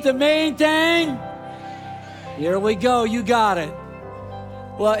to keep the main thing. Here we go. You got it.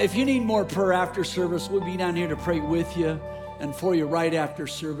 Well, if you need more prayer after service, we'll be down here to pray with you and for you right after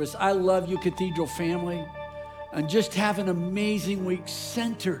service. I love you, Cathedral family. And just have an amazing week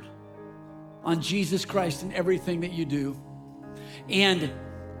centered on Jesus Christ and everything that you do. And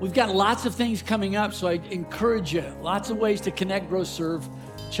we've got lots of things coming up, so I encourage you. Lots of ways to connect, grow, serve.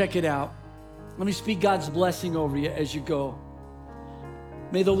 Check it out. Let me speak God's blessing over you as you go.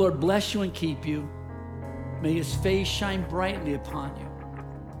 May the Lord bless you and keep you. May his face shine brightly upon you.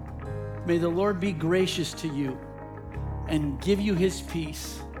 May the Lord be gracious to you and give you his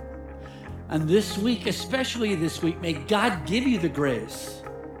peace. And this week, especially this week, may God give you the grace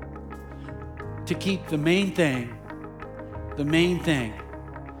to keep the main thing, the main thing.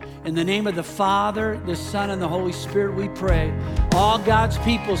 In the name of the Father, the Son, and the Holy Spirit, we pray. All God's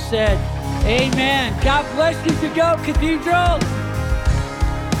people said, amen. God bless you to go, Cathedral.